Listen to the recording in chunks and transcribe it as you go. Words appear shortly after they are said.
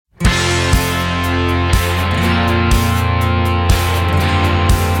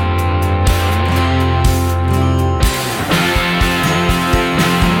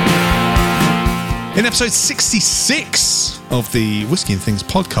In episode 66 of the Whiskey and Things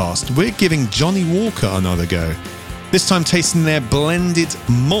podcast, we're giving Johnnie Walker another go. This time tasting their blended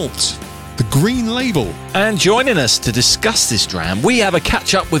malt, the Green Label. And joining us to discuss this dram, we have a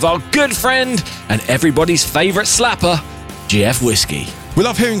catch-up with our good friend and everybody's favourite slapper, Jeff Whiskey. We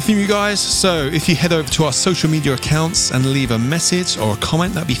love hearing from you guys, so if you head over to our social media accounts and leave a message or a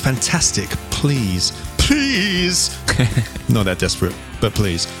comment, that'd be fantastic. Please. Not that desperate, but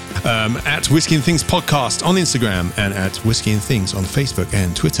please. At Whiskey and Things Podcast on Instagram and at Whiskey and Things on Facebook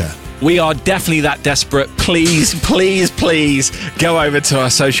and Twitter. We are definitely that desperate. Please go over to our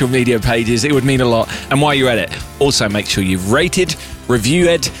social media pages. It would mean a lot. And while you're at it, also make sure you've rated,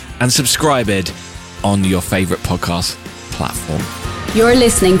 reviewed, and subscribed on your favourite podcast platform. You're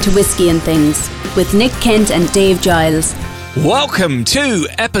listening to Whiskey and Things with Nick Kent and Dave Giles. Welcome to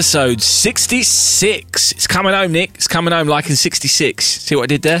episode 66. It's coming home, Nick. It's coming home like in 66. See what I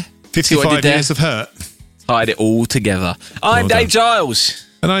did there? 55 years of hurt. Tied it all together. I'm Dave Giles.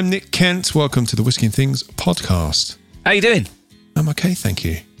 And I'm Nick Kent. Welcome to the Whiskey and Things podcast. How you doing? I'm okay, thank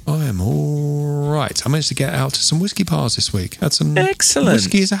you. I am all right. I managed to get out to some whiskey bars this week. Had some excellent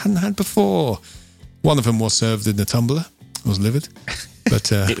whiskies I hadn't had before. One of them was served in a tumbler. I was livid. But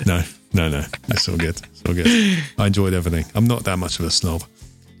no. It's all good. I enjoyed everything. I'm not that much of a snob.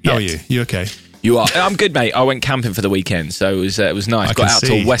 How are you? You okay? You are. I'm good, mate. I went camping for the weekend, so it was nice. Got out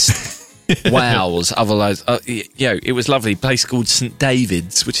to West Wales. Otherwise, it was lovely. A place called St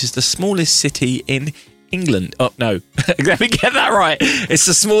David's, which is the smallest city in England. Oh, no. Let me get that right. It's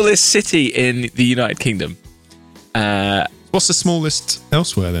the smallest city in the United Kingdom. What's the smallest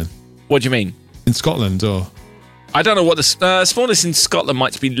elsewhere then? What do you mean? In Scotland or? I don't know what the smallest in Scotland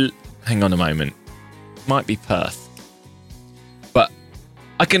might be. Hang on a moment. Might be Perth. But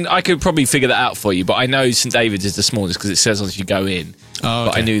I could probably figure that out for you. But I know St David's is the smallest because it says as you go in. Oh,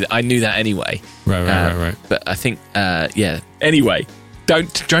 okay. But I knew that anyway. Right. But I think, Anyway,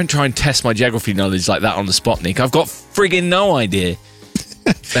 don't try and test my geography knowledge like that on the spot, Nick. I've got friggin' no idea.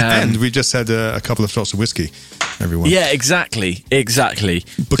 And we just had a couple of shots of whiskey, everyone. Yeah, exactly. Because, You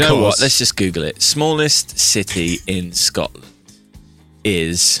know what? Let's just Google it. Smallest city in Scotland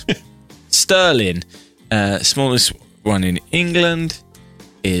is Stirling. Smallest one in England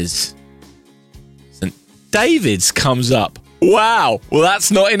is St David's comes up. Wow. Well, that's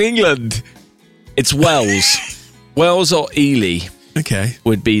not in England. It's Wells. Wells or Ely. Okay.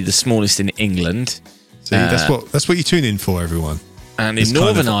 Would be the smallest in England. See, that's what you tune in for, everyone. And in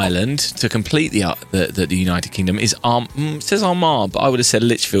Northern Ireland, to complete the United Kingdom, is it says Armagh, but I would have said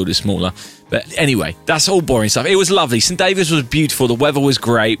Lichfield is smaller. But anyway, that's all boring stuff. It was lovely. St David's was beautiful. The weather was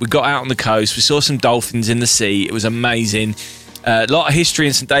great. We got out on the coast. We saw some dolphins in the sea. It was amazing. A lot of history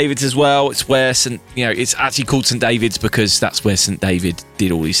in St David's as well. It's where it's actually called St David's because that's where St David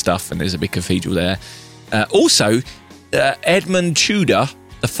did all his stuff, and there's a big cathedral there. Also, Edmund Tudor,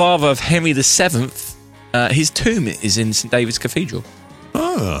 the father of Henry VII, his tomb is in St David's Cathedral.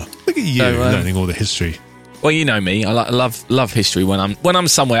 Oh, look at you learning all the history. Well, you know me. I love history. When I'm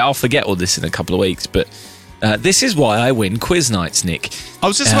somewhere, I'll forget all this in a couple of weeks. But this is why I win quiz nights, Nick. I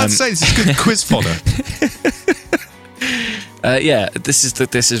was just about to say this is good quiz fodder.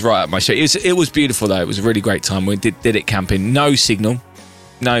 This is right up my street. It was beautiful though. It was a really great time. We did it camping. No signal,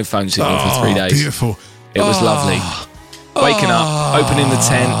 no phone signal for 3 days. Beautiful. It was lovely. Waking up, opening the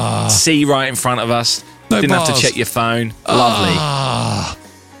tent, sea right in front of us. No Didn't bars. have to check your phone. Lovely.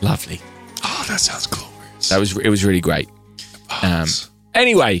 Lovely. Oh, that sounds glorious. It was really great.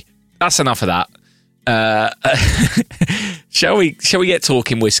 Anyway, that's enough of that. Shall we get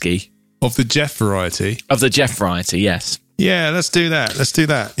talking whiskey? Of the Jeff variety? Of the Jeff variety, yes. Yeah, let's do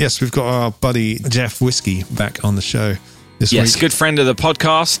that. Yes, we've got our buddy Jeff Whiskey back on the show this week. Yes, good friend of the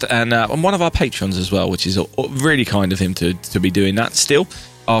podcast and one of our patrons as well, which is really kind of him to be doing that still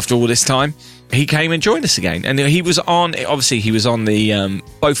after all this time. He came and joined us again, and he was on the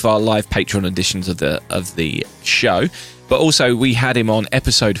both our live Patreon editions of the show, but also we had him on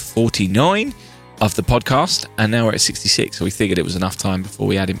episode 49 of the podcast, and now we're at 66, so we figured it was enough time before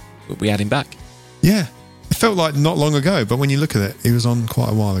we had him back. Yeah, it felt like not long ago, but when you look at it, he was on quite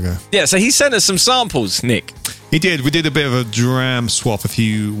a while ago. Yeah, so he sent us some samples, Nick. He did. We did a bit of a dram swap a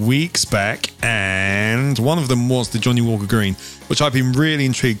few weeks back, and one of them was the Johnnie Walker Green, which I've been really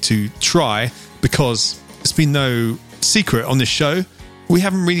intrigued to try because it's been no secret on this show. We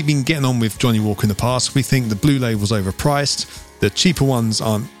haven't really been getting on with Johnnie Walker in the past. We think the Blue Label's overpriced. The cheaper ones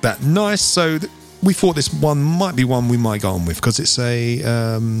aren't that nice, so we thought this one might be one we might go on with because it's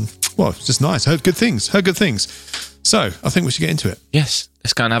it's just nice. Heard good things. So I think we should get into it. Yes,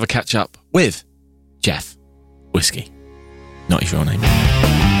 let's go and have a catch up with Jeff Whiskey. Not his real name.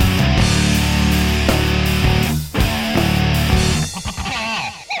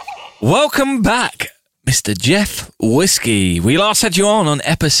 Welcome back, Mr. Jeff Whiskey. We last had you on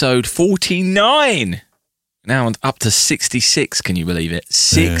episode 49. Now up to 66, can you believe it?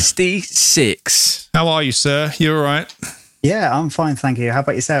 66. How are you, sir? You all right? Yeah, I'm fine, thank you. How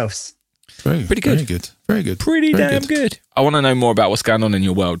about yourselves? Pretty good. Very good. Very good. Pretty Very damn good. I want to know more about what's going on in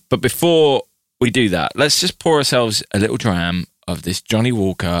your world. But before we do that, let's just pour ourselves a little dram of this Johnny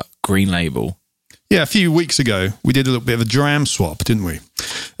Walker Green Label. Yeah, a few weeks ago, we did a little bit of a dram swap, didn't we?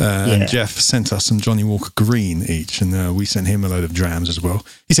 And Jeff sent us some Johnny Walker Green each, and we sent him a load of drams as well.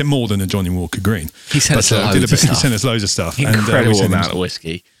 He sent more than a Johnny Walker Green. He sent us He sent us loads of stuff. Incredible and, amount of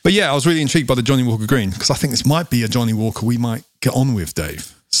whiskey. But yeah, I was really intrigued by the Johnny Walker Green, because I think this might be a Johnny Walker we might get on with,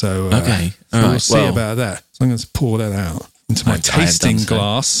 Dave. So, okay. We'll see about that. So I'm going to pour that out into my tasting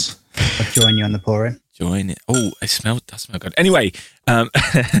glass. I'll join you on the pouring. Join it. Oh, it does smell good. Anyway, I'm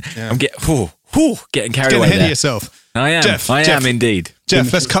getting carried away ahead there. of yourself. I am. Jeff, I am indeed.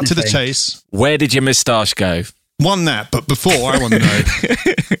 Jeff, let's cut to the chase. Where did your moustache go? One that, but before I want to know,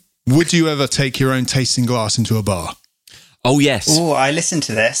 would you ever take your own tasting glass into a bar? Oh, yes. Oh, I listened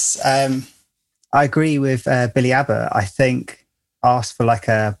to this. I agree with Billy Abbott. I think ask for like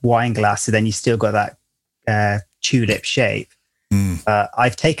a wine glass, so then you still got that tulip shape.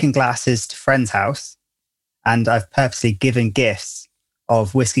 I've taken glasses to friends' house, and I've purposely given gifts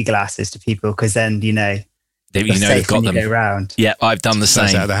of whiskey glasses to people because then they've got them. Go round. Yeah, I've done the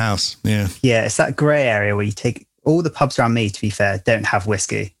same. Out of the house. Yeah, it's that grey area where you take all the pubs around me. To be fair, don't have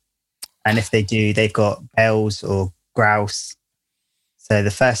whiskey, and if they do, they've got ales or grouse. So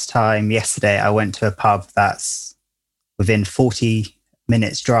the first time yesterday, I went to a pub that's within 40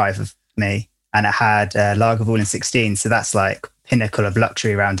 minutes drive of me, and it had Lagavulin 16. So that's like pinnacle of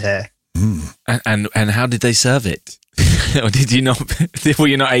luxury around here. And how did they serve it? Or did you not? Were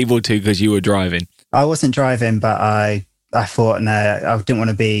you not able to because you were driving? I wasn't driving, but I thought, no, I didn't want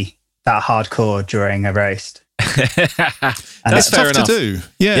to be that hardcore during a roast. That's fair enough to do.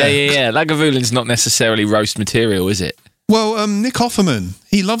 Yeah. Lagavulin's not necessarily roast material, is it? Well, Nick Offerman,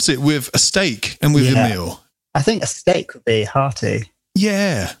 he loves it with a steak and with a meal. I think a steak would be hearty.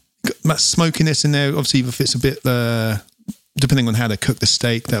 Yeah, got that smokiness in there. Obviously, if it's a bit, depending on how they cook the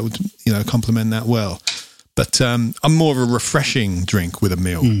steak, that would complement that well. But I'm more of a refreshing drink with a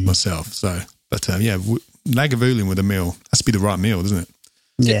meal myself. So, but Lagavulin with a meal has to be the right meal, doesn't it?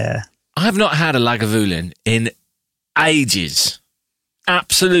 Yeah. I have not had a Lagavulin in ages.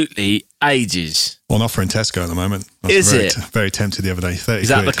 Absolutely ages. On offer in Tesco at the moment. Is it? Very tempted the other day. 30 Is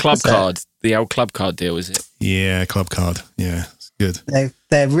that quid. the club card? The old club card deal, is it? Yeah, club card. Yeah, it's good.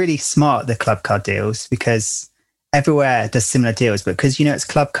 They're really smart, the club card deals, because everywhere does similar deals, but because it's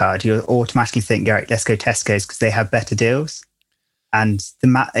club card, you automatically think, all right, let's go Tesco's because they have better deals. And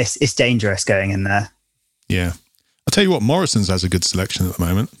it's dangerous going in there. Yeah. I'll tell you what, Morrison's has a good selection at the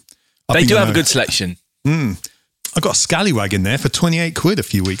moment. They do have a good selection. I got a Scallywag in there for 28 quid a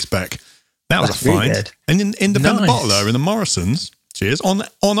few weeks back. That was a find. Really good. And in independent bottler in the Morrison's, cheers, on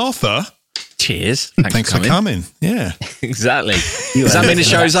offer. Cheers. Thanks for coming. Yeah. Exactly. Does that mean the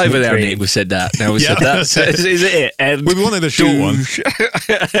show's over there, Nick? We said that. Now we said that. So is it? We wanted a short one.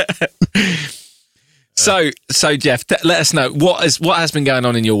 So Jeff, let us know what has been going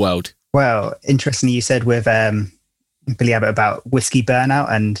on in your world. Well, interestingly, you said with Billy Abbott about whiskey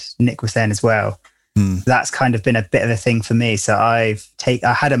burnout, and Nick was saying as well. That's kind of been a bit of a thing for me. So I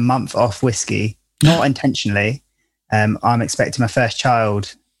had a month off whiskey, not intentionally. I'm expecting my first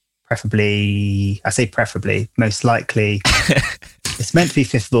child, preferably, most likely. It's meant to be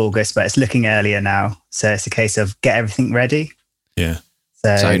 5th of August, but it's looking earlier now. So it's a case of get everything ready. Yeah.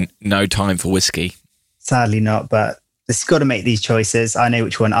 So no time for whiskey. Sadly not, but it's got to make these choices. I know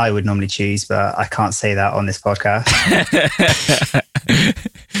which one I would normally choose, but I can't say that on this podcast.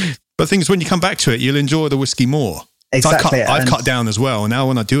 But the thing is, when you come back to it, you'll enjoy the whiskey more. Exactly. I've cut down as well. And now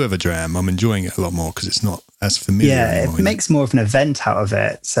when I do have a dram, I'm enjoying it a lot more because it's not as familiar. Yeah, it makes more of an event out of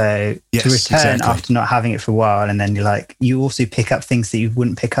it. So to return after not having it for a while, and then you also pick up things that you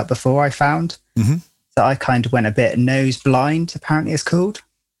wouldn't pick up before, I found. Mm-hmm. So I kind of went a bit nose blind, apparently it's called.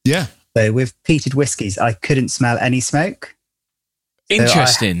 Yeah. So with peated whiskies, I couldn't smell any smoke.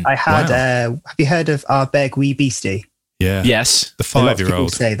 Interesting. So I had, have you heard of Ardbeg Wee Beastie? Yeah. Yes. The 5-year-old. People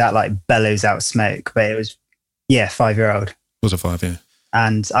say that like bellows out smoke, but it was, 5-year-old. It was a 5, yeah.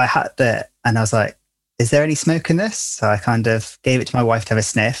 And I had that, and I was like, is there any smoke in this? So I kind of gave it to my wife to have a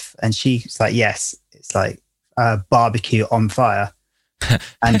sniff, and she's like, yes, it's like a barbecue on fire.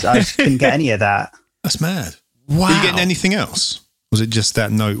 And I just couldn't get any of that. That's mad. Wow. Were you getting anything else? Was it just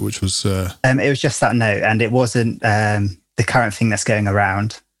that note, which was... It was just that note, and it wasn't the current thing that's going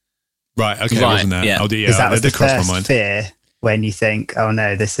around. Right, okay, it wasn't that. Yeah. Oh, That was the first fear. when you think, oh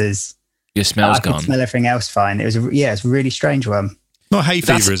no, this is... Your smell's I could gone. smell everything else fine. It's a really strange one. Not hay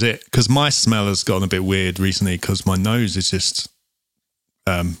fever, is it? Because my smell has gotten a bit weird recently because my nose is just,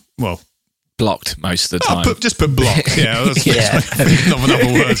 Blocked most of the time. just put blocked. Yeah, that's not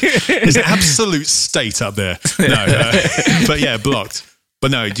another word. It's an absolute state up there. No, but yeah, blocked.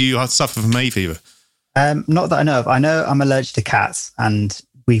 But no, do you suffer from hay fever? Not that I know of. I know I'm allergic to cats, and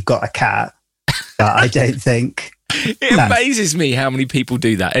we've got a cat, but I don't think... It amazes me how many people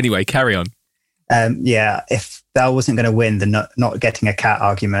do that. Anyway, carry on. If I wasn't going to win the not getting a cat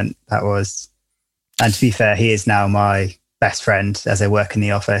argument, that was... And to be fair, he is now my best friend as I work in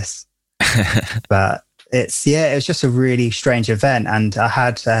the office. But it was just a really strange event. And I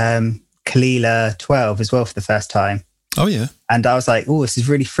had Kalila 12 as well for the first time. Oh, yeah. And I was like, oh, this is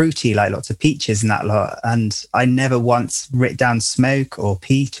really fruity, like lots of peaches and that lot. And I never once writ down smoke or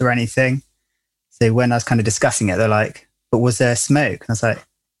peat or anything. So when I was kind of discussing it, they're like, but was there smoke? And I was like,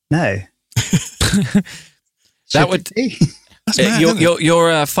 no. That would be.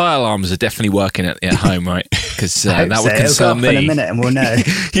 Your fire alarms are definitely working at home, right? Because that would concern me. In a minute, and we'll know.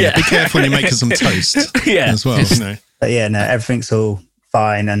 Yeah, be careful when you're making some toast. As well. But yeah, no, everything's all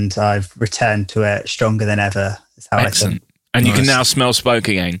fine, and I've returned to it stronger than ever. That's how Excellent. And you can now smell smoke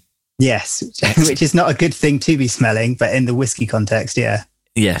again. Yes, which is not a good thing to be smelling, but in the whiskey context, yeah.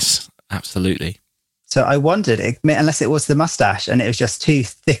 Yes, absolutely. So I wondered, unless it was the mustache and it was just too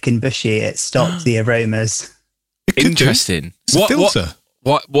thick and bushy, it stopped the aromas. Interesting. It's a filter.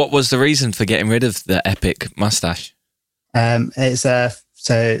 What was the reason for getting rid of the epic mustache?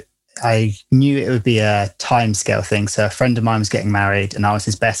 So I knew it would be a timescale thing. So a friend of mine was getting married and I was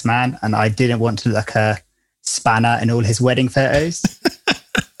his best man, and I didn't want to look a spanner in all his wedding photos.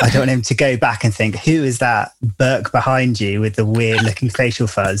 I don't want him to go back and think, who is that Burke behind you with the weird looking facial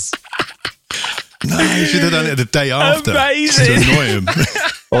fuzz? No, you should have done it the day after. Amazing. To annoy him.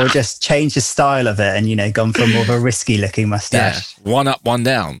 Or just change the style of it and, gone for more of a risky looking mustache. Yeah. One up, one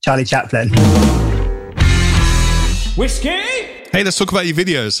down. Charlie Chaplin. Whiskey? Hey, let's talk about your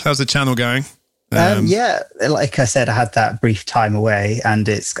videos. How's the channel going? Like I said, I had that brief time away, and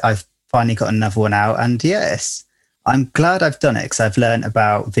I've finally got another one out. And yes, I'm glad I've done it because I've learned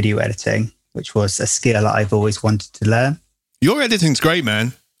about video editing, which was a skill that I've always wanted to learn. Your editing's great,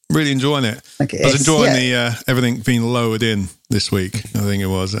 man. Really enjoying it. I was enjoying the everything being lowered in this week. I think it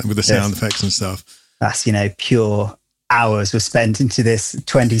was with the sound effects and stuff. That's pure hours were spent into this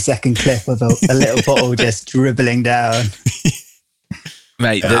 20-second clip of a little bottle just dribbling down.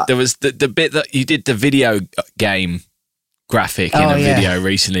 Mate, there was the bit that you did the video game graphic in a video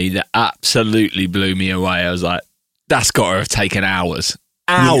recently that absolutely blew me away. I was like, that's got to have taken hours.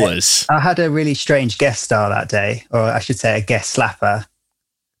 Hours. Yeah. I had a really strange guest star that day, or I should say a guest slapper.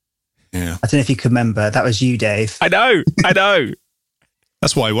 Yeah. I don't know if you could remember. That was you, Dave. I know.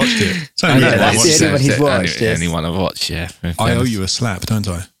 That's why I watched it. That's the only one he's watched. Anyone I've watched, yeah. I owe you a slap, don't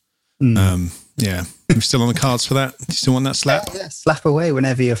I? Yeah. You're still on the cards for that? Do you still want that slap? Yeah, slap away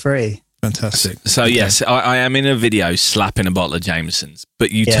whenever you're free. Fantastic. So yes, I am in a video slapping a bottle of Jameson's,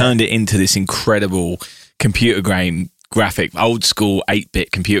 but you turned it into this incredible computer game graphic, old school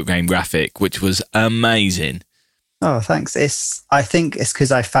 8-bit computer game graphic, which was amazing. Oh, thanks. I think it's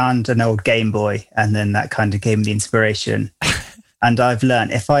because I found an old Game Boy, and then that kind of gave me the inspiration. And I've learned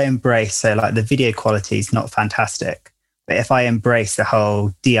if I embrace, the video quality is not fantastic, but if I embrace the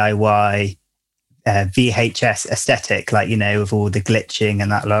whole DIY VHS aesthetic, with all the glitching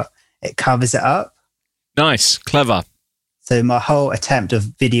and that lot, it covers it up. Nice, clever. So my whole attempt of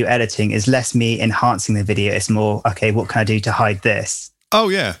video editing is less me enhancing the video. It's more, okay, what can I do to hide this? Oh,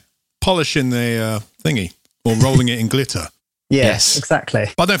 yeah. Polishing the thingy. Or rolling it in glitter. Yes, exactly.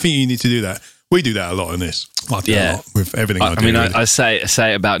 But I don't think you need to do that. We do that a lot in this. I do a lot with everything I do. I mean, I say it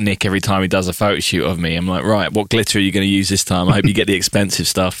about Nick every time he does a photo shoot of me. I'm like, right, what glitter are you going to use this time? I hope you get the expensive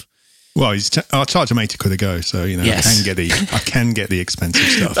stuff. Well, I'll charge him £80 a go, so yes. I can get the expensive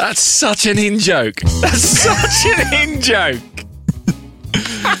stuff. That's such an in-joke. That's such an in-joke.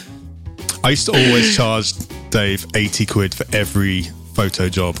 I used to always charge Dave £80 for every photo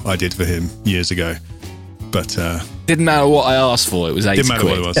job I did for him years ago. But didn't matter what I asked for. It was £80. Didn't matter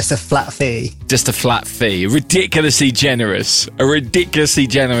what it was. Just a flat fee. Just a flat fee. Ridiculously generous. A ridiculously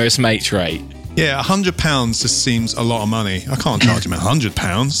generous mate's rate. Yeah, £100 just seems a lot of money. I can't charge him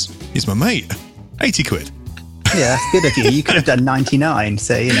 £100. He's my mate. £80. Yeah, that's good of you. You could have done 99.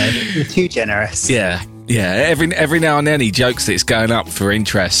 So you're too generous. Yeah. Every now and then he jokes that it's going up for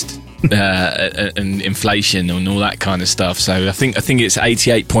interest. And inflation and all that kind of stuff. So I think it's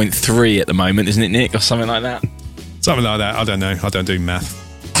 88.3 at the moment, isn't it, Nick, or something like that? Something like that. I don't know. I don't do math.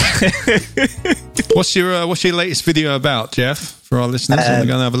 What's your latest video about, Jeff? For our listeners, want to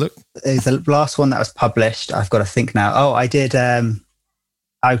go and have a look? It's the last one that was published. I've got to think now. Oh, I did.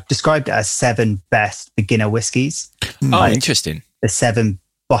 I described it as 7 best beginner whiskies. Oh, interesting. The 7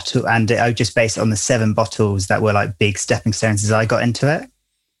 bottle, and I just based it on the 7 bottles that were like big stepping stones as I got into it.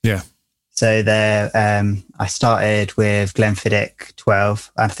 Yeah. So there, I started with Glenfiddich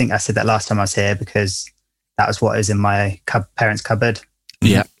 12. I think I said that last time I was here because that was what was in my parents' cupboard.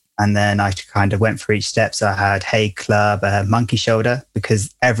 Yeah. And then I kind of went through each step. So I had Haig Club, Monkey Shoulder,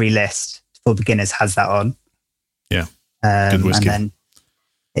 because every list for beginners has that on. Yeah. Good whiskey. And then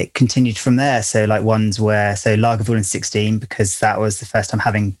it continued from there. So like ones where, so Lagavulin 16, because that was the first time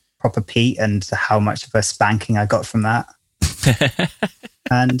having proper peat and how much of a spanking I got from that.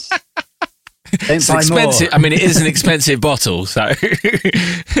 And don't buy expensive. more. I mean, it is an expensive bottle, so I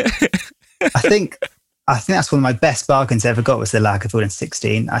think that's one of my best bargains I ever got was the Lagavulin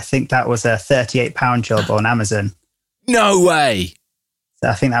 16. I think that was a £38 job on Amazon. no way. So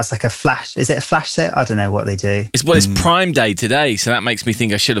I think that's like a flash. Is it a flash set? I don't know what they do. It's Prime Day today, so that makes me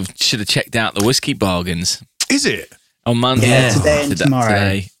think I should have checked out the whiskey bargains Is it? on Monday. Yeah, today and tomorrow.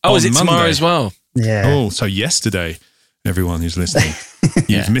 Today. Oh, is On it tomorrow Monday? as well? Yeah. Oh, so yesterday, everyone who's listening,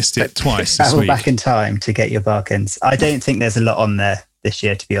 you've missed it twice this Travel week. back in time to get your bargains. I don't think there's a lot on there this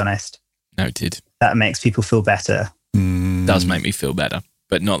year, to be honest. Noted. That makes people feel better. Does make me feel better,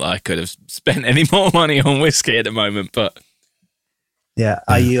 but not that I could have spent any more money on whiskey at the moment. But Yeah.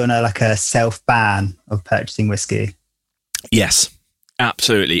 Are you on a self-ban of purchasing whiskey? yes,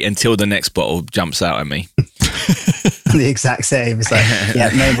 absolutely. Until the next bottle jumps out at me. The exact same. It's like, yeah,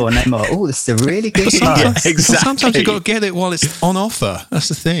 no more, no more. Oh, this is a really good price. exactly. Sometimes you've got to get it while it's on offer. That's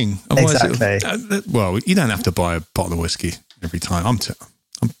the thing. Exactly. Well, you don't have to buy a bottle of whiskey every time.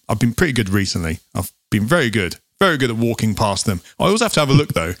 I've been pretty good recently. I've been very good at walking past them. I always have to have a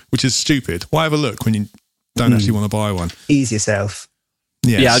look though, which is stupid. Why have a look when you don't actually want to buy one? Ease yourself.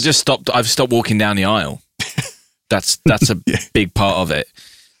 Yes. Yeah, I've stopped walking down the aisle. That's a big part of it.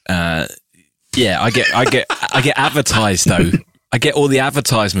 Yeah, I get advertised though. I get all the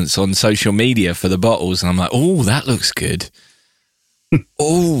advertisements on social media for the bottles, and I'm like, oh, that looks good.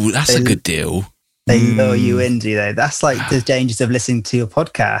 Oh, that's a good deal. They lure you in, do they? That's like the dangers of listening to your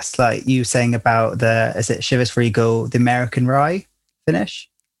podcast. Like you saying about is it Chivas Regal, the American rye finish?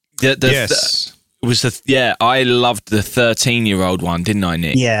 Yes. I loved the 13-year-old one, didn't I,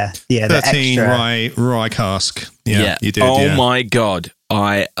 Nick? Yeah. The 13 extra. rye cask. Yeah, you did. Oh my God.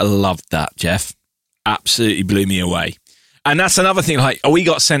 I loved that, Jeff. Absolutely blew me away. And that's another thing, like, we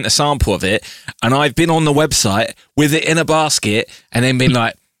got sent a sample of it, and I've been on the website with it in a basket and then been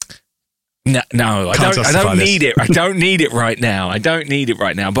like, no, I don't need it. I don't need it right now.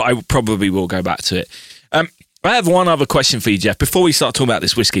 But I probably will go back to it. I have one other question for you, Jeff, before we start talking about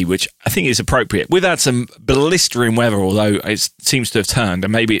this whiskey, which I think is appropriate. We've had some blistering weather, although it seems to have turned,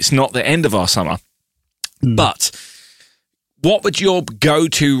 and maybe it's not the end of our summer. But what would your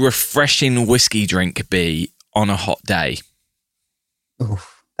go-to refreshing whiskey drink be on a hot day?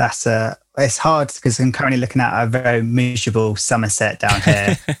 Oof, it's hard because I'm currently looking at a very miserable Somerset down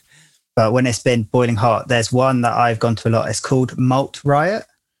here. But when it's been boiling hot, there's one that I've gone to a lot. It's called Malt Riot.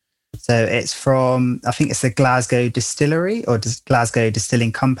 So it's from, I think it's the Glasgow Distillery or Glasgow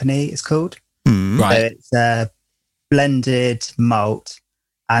Distilling Company, it's called. Right. So it's a blended malt.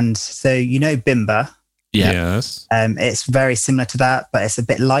 And so, Bimber. Yeah. Yes. It's very similar to that, but it's a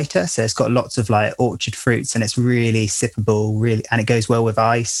bit lighter. So it's got lots of like orchard fruits and it's really sippable, and it goes well with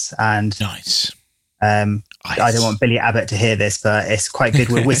ice. And Nice. I don't want Billy Abbott to hear this, but it's quite good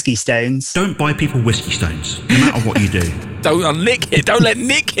with whiskey stones. Don't buy people whiskey stones, no matter what you do. Don't let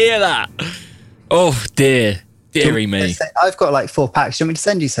Nick hear that. Oh, dearie me. I've got like 4 packs. Do you want me to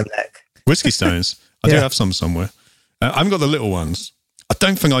send you some, Nick? Whiskey stones. I do have some somewhere. I haven't got the little ones. I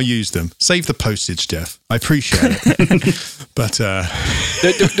don't think I use them. Save the postage, Jeff. I appreciate it. But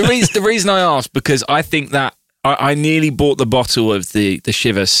the reason I asked, because I think that I nearly bought the bottle of the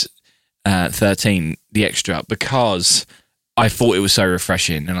Chivas 13, the extra, because I thought it was so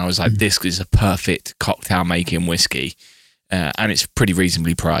refreshing, and I was like, this is a perfect cocktail making whiskey, and it's pretty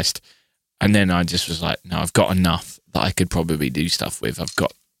reasonably priced. And then I just was like, no, I've got enough that I could probably do stuff with. I've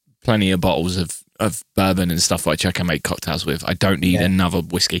got plenty of bottles of bourbon and stuff which I can make cocktails with. I don't need another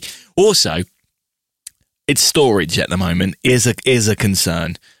whiskey. Also, its storage at the moment is a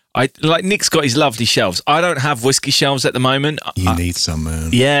concern. Like Nick's got his lovely shelves. I don't have whiskey shelves at the moment. you need some, man.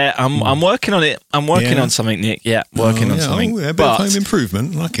 Yeah, I'm working on it. I'm working on something, Nick. Yeah, working on something. Oh, yeah, a bit of home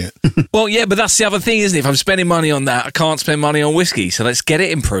improvement. I like it. Well, yeah, but that's the other thing, isn't it? If I'm spending money on that, I can't spend money on whiskey. So let's get it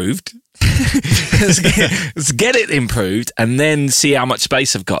improved. let's get it improved and then see how much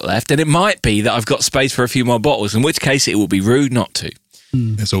space I've got left. And it might be that I've got space for a few more bottles, in which case it will be rude not to.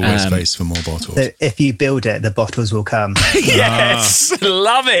 There's always space for more bottles. So if you build it, the bottles will come. Yes,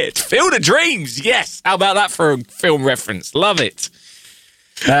 love it. Field of Dreams. Yes. How about that for a film reference? Love it.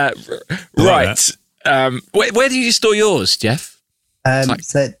 Right. Where do you store yours, Jeff?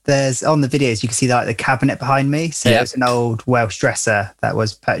 So there's on the videos, you can see like the cabinet behind me. So it's an old Welsh dresser that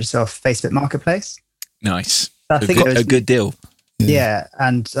was purchased off Facebook Marketplace. Nice. I think it was a good deal. Yeah,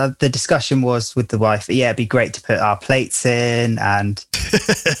 and the discussion was with the wife, it'd be great to put our plates in and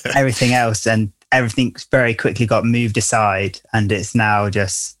everything else, and everything very quickly got moved aside, and it's now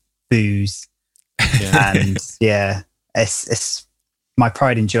just booze. And it's my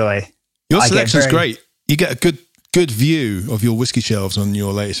pride and joy. Your selection's great. You get a good view of your whiskey shelves on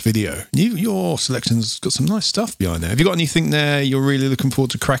your latest video. Your selection's got some nice stuff behind there. Have you got anything there you're really looking forward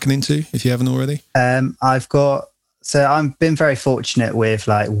to cracking into, if you haven't already? I've been very fortunate with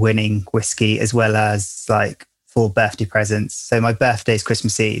like winning whiskey as well as like for birthday presents. So my birthday is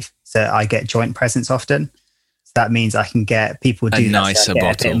Christmas Eve, so I get joint presents often. So that means I can get people do a nicer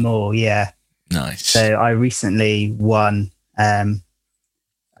bottle, a bit more. Yeah, nice. So I recently won. I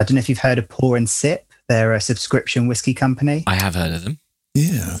don't know if you've heard of Pour and Sip. They're a subscription whiskey company. I have heard of them.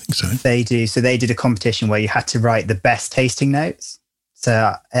 Yeah, I think so. They do. So they did a competition where you had to write the best tasting notes.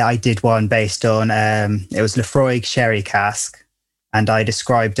 So I did one based on, it was Lefroy Sherry Cask, and I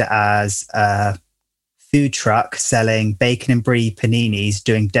described it as a food truck selling bacon and brie paninis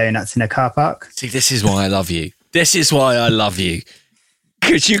doing donuts in a car park. See, this is why I love you. This is why I love you.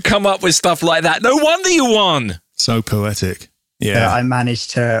 Could you come up with stuff like that? No wonder you won. So poetic. Yeah.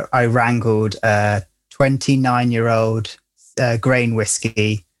 So I wrangled a 29-year-old grain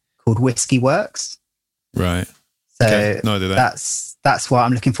whiskey called Whiskey Works. Right. So neither that. That's what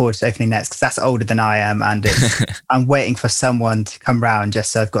I'm looking forward to opening next, because that's older than I am, and I'm waiting for someone to come round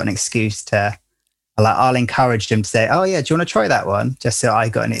just so I've got an excuse to. I'll encourage them to say, "Oh yeah, do you want to try that one?" Just so I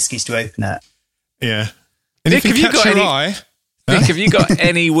got an excuse to open it. Yeah. Nick, have you got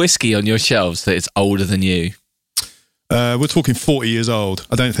any whiskey on your shelves that is older than you? We're talking 40 years old.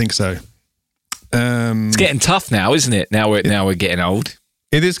 I don't think so. It's getting tough now, isn't it? Now we're getting old.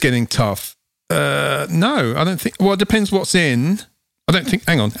 It is getting tough. No, I don't think. Well, it depends what's in. I don't think.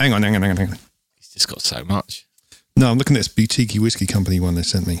 Hang on. He's just got so much. No, I'm looking at this boutique whiskey company one they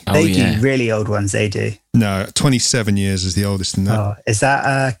sent me. They do really old ones. They do. No, 27 years is the oldest in that. Oh, is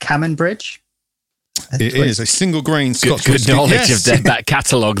that Cammon Bridge? It is a single grain Scotch good whiskey. Knowledge of that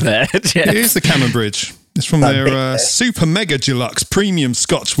catalogue there. It is the Cammon Bridge. It's from their Super Mega Deluxe Premium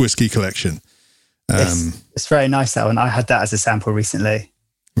Scotch Whiskey Collection. It's very nice, that one. I had that as a sample recently.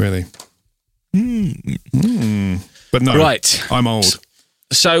 Really? But no, right. I'm old.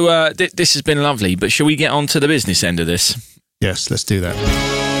 So this has been lovely, but shall we get on to the business end of this? Yes, let's do that.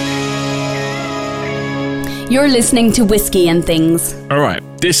 You're listening to Whiskey and Things. All right,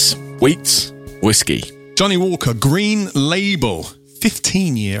 this week's whiskey. Johnny Walker Green Label,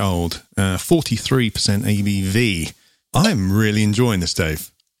 15-year-old, 43% ABV. I'm really enjoying this,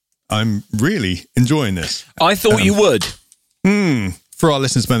 Dave. I'm really enjoying this. I thought you would. For our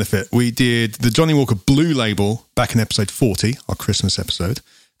listeners' benefit, we did the Johnny Walker Blue Label back in episode 40, our Christmas episode.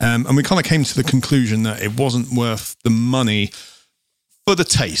 And we kind of came to the conclusion that it wasn't worth the money for the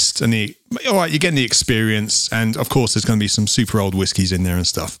taste. And all right, you're getting the experience. And of course, there's going to be some super old whiskies in there and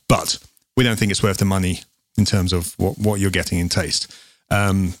stuff. But we don't think it's worth the money in terms of what you're getting in taste.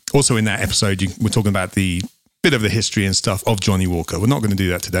 Also in that episode, we're talking about the bit of the history and stuff of Johnny Walker. We're not going to do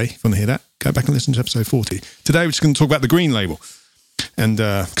that today. If you want to hear that, go back and listen to episode 40. Today, we're just going to talk about the Green Label. And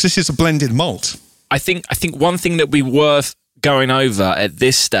because this is a blended malt. I think one thing that would be worth going over at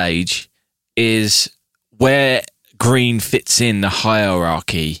this stage is where green fits in the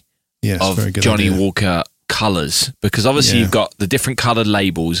hierarchy of Johnny Walker colours. Because obviously you've got the different coloured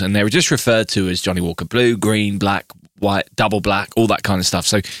labels, and they're just referred to as Johnny Walker Blue, Green, Black, White, Double Black, all that kind of stuff.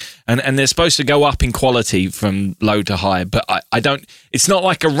 So, and they're supposed to go up in quality from low to high, but I don't. It's not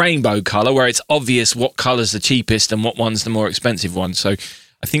like a rainbow colour where it's obvious what colour's the cheapest and what one's the more expensive one. So,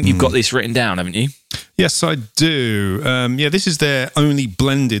 I think you've got this written down, haven't you? Yes, I do. This is their only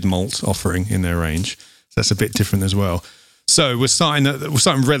blended malt offering in their range. So that's a bit different as well. So we're starting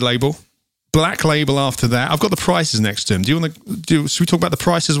Red Label, Black Label after that. I've got the prices next to them. Should we talk about the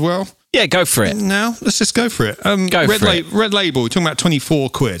price as well? Yeah, go for it. Now, let's just go for it. Red Label, we're talking about 24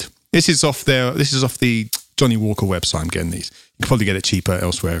 quid. This is off the Johnny Walker website. I'm getting these. You can probably get it cheaper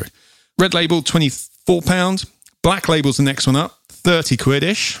elsewhere. Red Label, £24. Black Label's the next one up, 30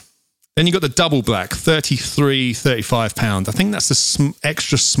 quid-ish. Then you got the Double Black, £33, £35. I think that's the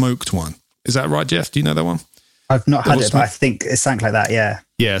extra smoked one. Is that right, Jeff? Do you know that one? I've not had Double it, but I think it's something like that. Yeah.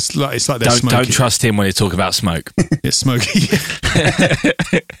 Yeah, it's like they're smoky. Don't trust him when you talk about smoke. It's smoky.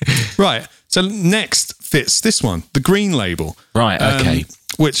 Right. So next fits this one, the green label. Right, okay.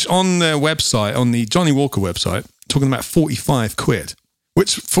 Which on their website, on the Johnny Walker website, talking about 45 quid,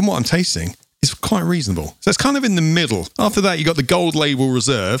 which from what I'm tasting is quite reasonable. So it's kind of in the middle. After that, you got the gold label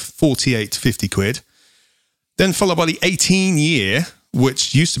reserve, 48 to 50 quid. Then followed by the 18-year,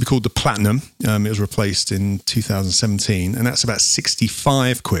 which used to be called the Platinum. It was replaced in 2017, and that's about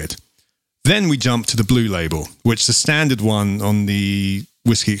 65 quid. Then we jump to the blue label, which the standard one on the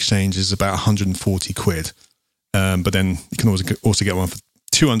Whiskey Exchange is about 140 quid. But then you can also get one for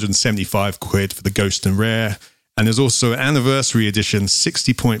 275 quid for the Ghost and Rare. And there's also an anniversary edition,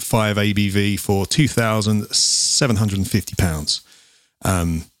 60.5 ABV for £2,750.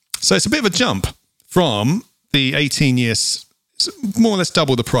 So it's a bit of a jump from the 18 years, more or less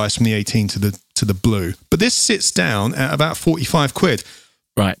double the price from the 18 to the blue. But this sits down at about 45 quid.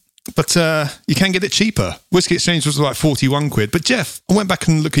 Right. But you can get it cheaper. Whiskey Exchange was like 41 quid. But Jeff, I went back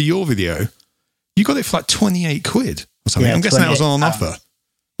and looked at your video. You got it for like 28 quid or something. Yeah, I'm guessing that was on £28. offer.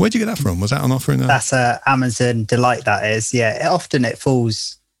 Where'd you get that from? Was that on offer? That's Amazon Delight, that is. Yeah, often it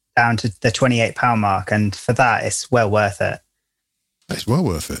falls down to the £28 mark. And for that, it's well worth it. It's well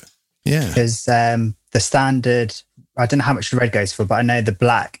worth it. Yeah. Because the standard, I don't know how much the red goes for, but I know the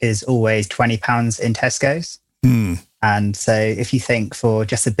black is always £20 in Tesco's. And so if you think for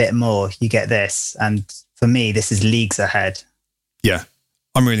just a bit more, you get this. And for me, this is leagues ahead. Yeah.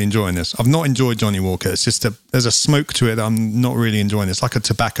 I'm really enjoying this. I've not enjoyed Johnny Walker. It's just there's a smoke to it that I'm not really enjoying. It's like a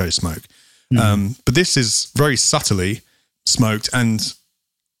tobacco smoke. But this is very subtly smoked. And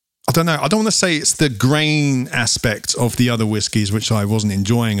I don't know. I don't want to say it's the grain aspect of the other whiskies, which I wasn't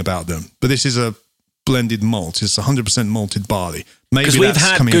enjoying about them. But this is a blended malt. It's 100% malted barley. Maybe Because we've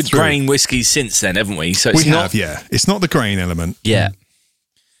had good through. grain whiskies since then, haven't we? So it's yeah. It's not the grain element. Yeah,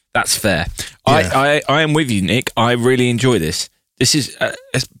 that's fair. Yeah. I am with you, Nick. I really enjoy this. This is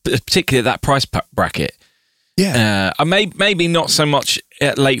particularly that price bracket. Yeah. I maybe not so much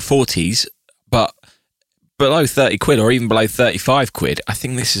at late 40s, but below 30 quid or even below 35 quid. I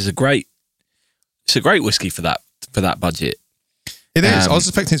think this is a great whiskey for that budget. It is. I was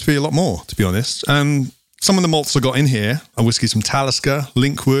expecting it to be a lot more, to be honest. Some of the malts I got in here are whiskies from Talisker,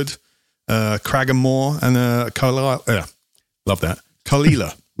 Linkwood, Cragganmore, and Kalila. Love that.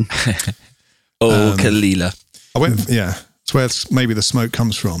 Kalila. Kalila. I went, yeah. It's where maybe the smoke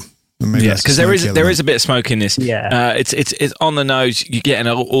comes from. Yeah, because there is a bit of smoke in this. Yeah. It's on the nose. You're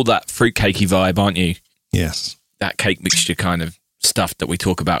getting all that fruitcakey vibe, aren't you? Yes. That cake mixture kind of stuff that we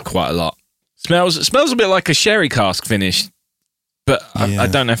talk about quite a lot. Smells a bit like a sherry cask finish, but I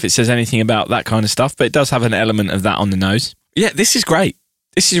don't know if it says anything about that kind of stuff. But it does have an element of that on the nose. Yeah, this is great.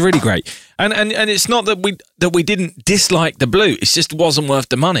 This is really great. And it's not that we didn't dislike the blue. It just wasn't worth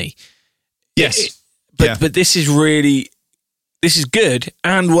the money. Yes. But this is good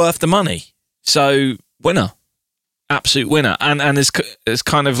and worth the money. So winner, absolute winner, and it's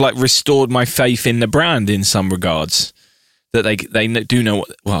kind of like restored my faith in the brand in some regards. That they do know what.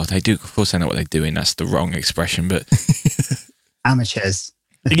 Well, they do. Of course, they know what they're doing. That's the wrong expression, but Amateurs.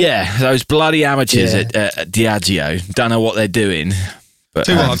 Yeah, those bloody amateurs at Diageo don't know what they're doing. But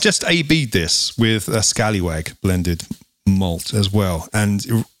Tell you what, I've just AB'd this with a Scallywag blended malt as well,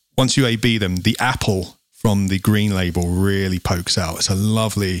 and once you AB them, the apple from the green label really pokes out. It's a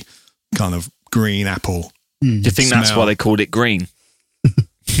lovely kind of green apple. Do you think smell. that's why they called it green?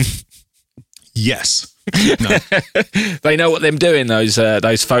 Yes. No. They know what they're doing, those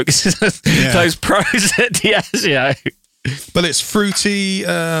folks, those pros at Diageo. But it's fruity.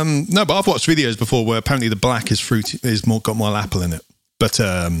 No, but I've watched videos before where apparently the black is fruity, got more apple in it. But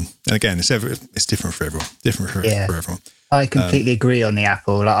and again, it's different for everyone. Different for everyone. I completely agree on the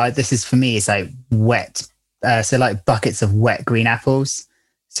apple. Like this is for me, it's like wet. So like buckets of wet green apples.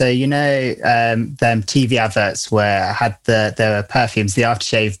 So them TV adverts where I had the perfumes, the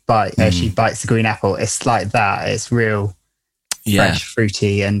aftershave bite. She bites the green apple. It's like that. It's real fresh,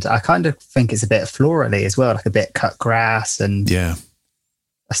 fruity, and I kind of think it's a bit florally as well, like a bit cut grass and a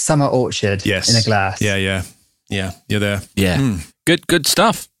summer orchard in a glass. Yeah. You're there. Yeah, good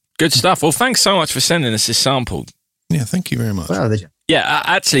stuff. Good stuff. Well, thanks so much for sending us this sample. Yeah, thank you very much. Well,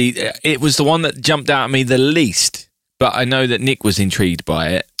 actually, it was the one that jumped out at me the least. But I know that Nick was intrigued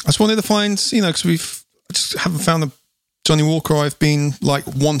by it. I just wanted to find, because I just haven't found the Johnny Walker I've been like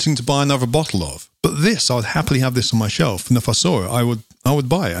wanting to buy another bottle of. But this, I would happily have this on my shelf, and if I saw it, I would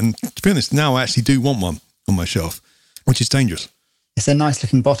buy it. And to be honest, now I actually do want one on my shelf, which is dangerous. It's a nice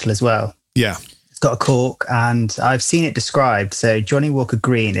looking bottle as well. Yeah, it's got a cork, and I've seen it described. So Johnny Walker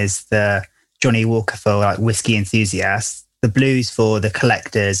Green is the Johnny Walker for like whiskey enthusiasts, the blue's for the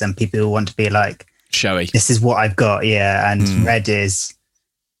collectors and people who want to be like, showy. this is what I've got, and red is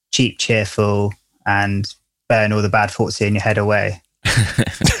cheap, cheerful, and burn all the bad thoughts in your head away.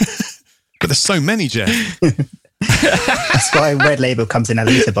 But there's so many, Jeff. That's why Red Label comes in a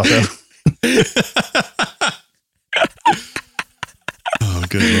litre bottle. Oh,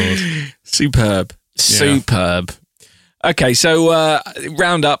 good Lord. Superb. Okay, so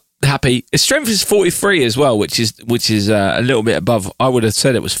round up, happy. His strength is 43 as well, which is a little bit above. I would have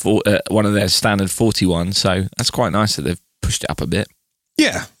said it was one of their standard 41, so that's quite nice that they've pushed it up a bit.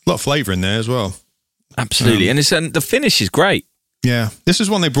 Yeah, a lot of flavour in there as well. Absolutely, and the finish is great. Yeah, this is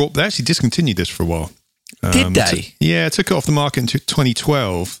one they actually discontinued this for a while. Did they? Took it off the market in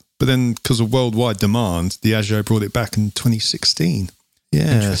 2012, but then because of worldwide demand, Diageo brought it back in 2016.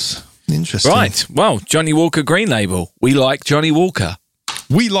 Yes, interesting. Right, well, Johnny Walker Green Label. We like Johnny Walker.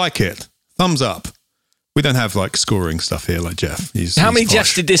 We like it. Thumbs up. We don't have like scoring stuff here like Jeff. How many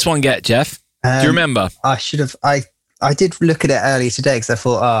Jeffs did this one get, Jeff? Do you remember? I should have. I did look at it earlier today because I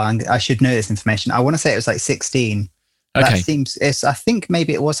thought, I should know this information. I want to say it was like 16. Okay. I think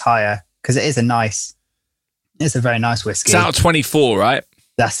maybe it was higher because it's a very nice whiskey. It's out of 24, right?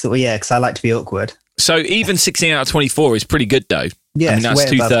 Because I like to be awkward. So even 16 out of 24 is pretty good though. Yeah, I mean, that's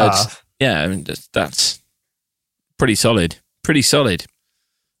way above 2/3. half. Yeah, I mean, that's pretty solid. Pretty solid.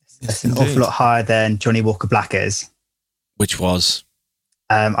 That's an awful lot higher than Johnny Walker Black is. Which was?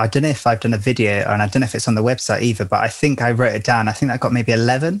 I don't know if I've done a video and I don't know if it's on the website either, but I think I wrote it down. I think that got maybe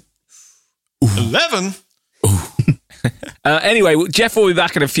 11. 11? Anyway, Jeff will be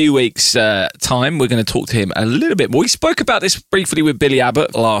back in a few weeks' time. We're going to talk to him a little bit more. We spoke about this briefly with Billy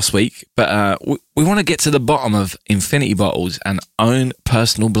Abbott last week, but we want to get to the bottom of infinity bottles and own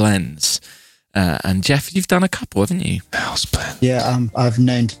personal blends. And Jeff, you've done a couple, haven't you? House blend. Yeah, I've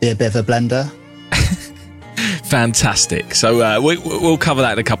known to be a bit of a blender. Fantastic. So we'll cover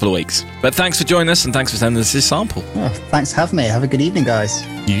that in a couple of weeks. But thanks for joining us and thanks for sending us this sample. Oh, thanks for having me. Have a good evening, guys.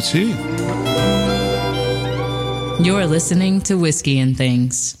 You too. You're listening to Whiskey and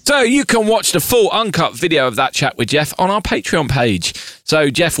Things. So you can watch the full uncut video of that chat with Jeff on our Patreon page. So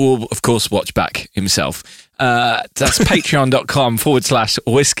Jeff will, of course, watch back himself. That's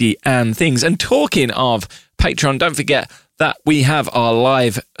patreon.com/whiskey and things. And talking of Patreon, don't forget that we have our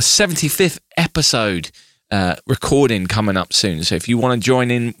live 75th episode recording coming up soon. So if you want to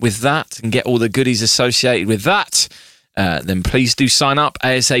join in with that and get all the goodies associated with that, then please do sign up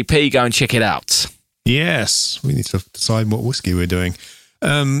ASAP. Go and check it out. Yes, we need to decide what whiskey we're doing.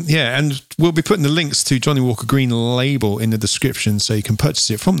 And we'll be putting the links to Johnny Walker Green Label in the description so you can purchase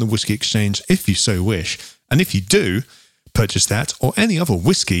it from the Whiskey Exchange if you so wish. And if you do purchase that or any other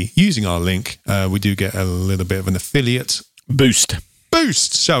whiskey using our link, we do get a little bit of an affiliate Boost,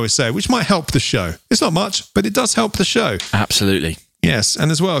 shall we say, which might help the show. It's not much, but it does help the show. Absolutely. Yes,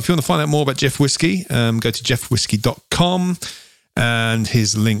 and as well, if you want to find out more about Jeff Whiskey, go to jeffwhiskey.com. And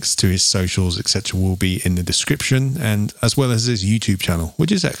his links to his socials, etc., will be in the description, and as well as his YouTube channel, which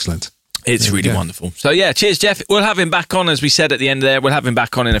is excellent. It's really wonderful. So yeah, cheers, Jeff. We'll have him back on, as we said at the end there. We'll have him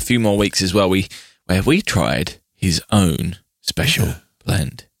back on in a few more weeks as well. Where we tried his own special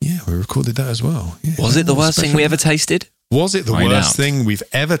blend. Yeah, we recorded that as well. Yeah. Was it the worst thing we ever tasted? Was it the worst thing we've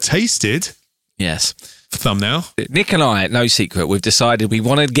ever tasted? Yes. Thumbnail. Nick and I, no secret, we've decided we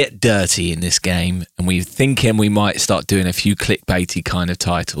want to get dirty in this game, and we're thinking we might start doing a few clickbaity kind of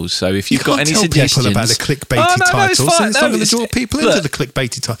titles. So if you've got any suggestions, people about the clickbaity titles, it's and it's not going to draw people into the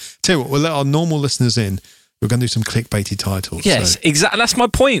clickbaity title. Tell you what, we'll let our normal listeners in. We're going to do some clickbaity titles. Yes, exactly. That's my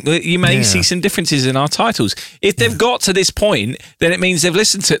point. You may see some differences in our titles. If they've got to this point, then it means they've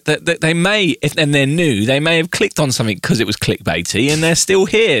listened to it. That they may, and they're new, they may have clicked on something because it was clickbaity, and they're still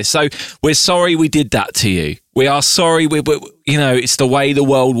here. So we're sorry we did that to you. We are sorry. It's the way the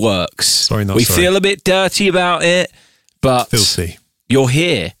world works. Sorry, not we sorry. feel a bit dirty about it, but filthy. You're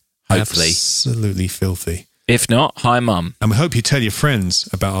here, hopefully. Absolutely filthy. If not, hi, Mum. And we hope you tell your friends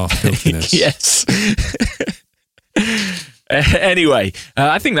about our filthiness. Yes. Anyway,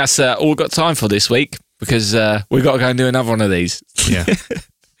 I think that's all we've got time for this week, because we've got to go and do another one of these. Yeah.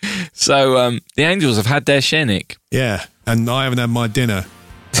 So the Angels have had their share, Nick. Yeah, and I haven't had my dinner.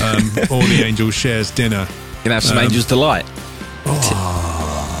 Or the Angels shares dinner. You can have some Angels Delight.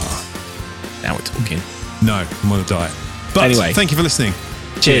 Now we're talking. No, I'm on a diet. But anyway, thank you for listening.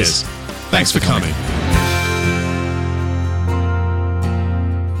 Cheers. Thanks for coming.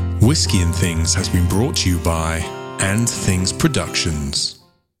 Whiskey and Things has been brought to you by And Things Productions.